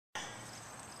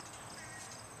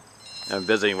I'm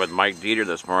visiting with Mike Deter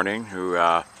this morning, who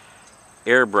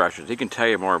airbrushes. He can tell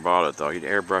you more about it, though. He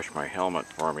airbrushed my helmet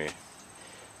for me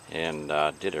and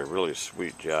did a really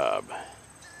sweet job.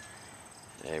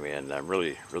 I mean, I'm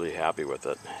really happy with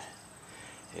it.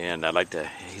 And I'd like to,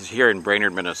 he's here in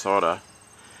Brainerd, Minnesota.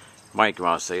 Mike, you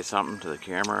want to say something to the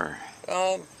camera?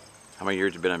 Or how many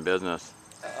years have you been in business?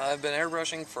 I've been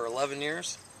airbrushing for 11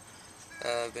 years.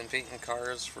 I've been painting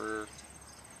cars for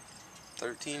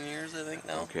 13 years, I think,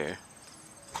 now. Okay.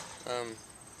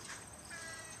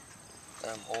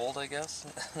 I'm old, I guess,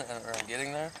 or I'm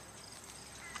getting there.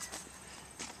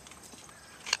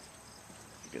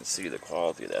 You can see the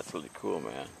quality. That's really cool,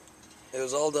 man. It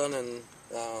was all done in,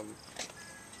 it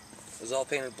was all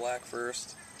painted black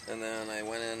first, and then I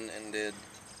went in and did,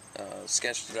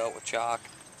 sketched it out with chalk,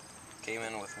 came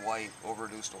in with white,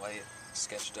 overreduced white,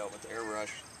 sketched out with the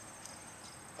airbrush,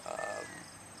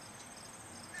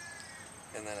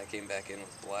 and then I came back in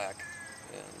with black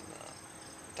and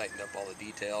tightened up all the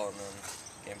detail, and then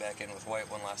came back in with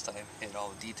white one last time, hit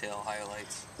all the detail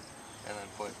highlights, and then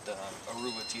put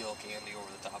Aruba teal candy over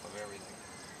the top of everything.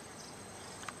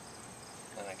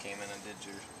 And I came in and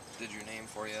did your name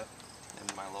for you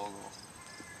and my logo.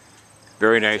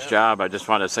 Very nice job. I just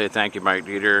want to say thank you, Mike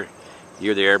Deter.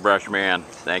 You're the airbrush man.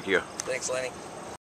 Thank you. Thanks, Lenny.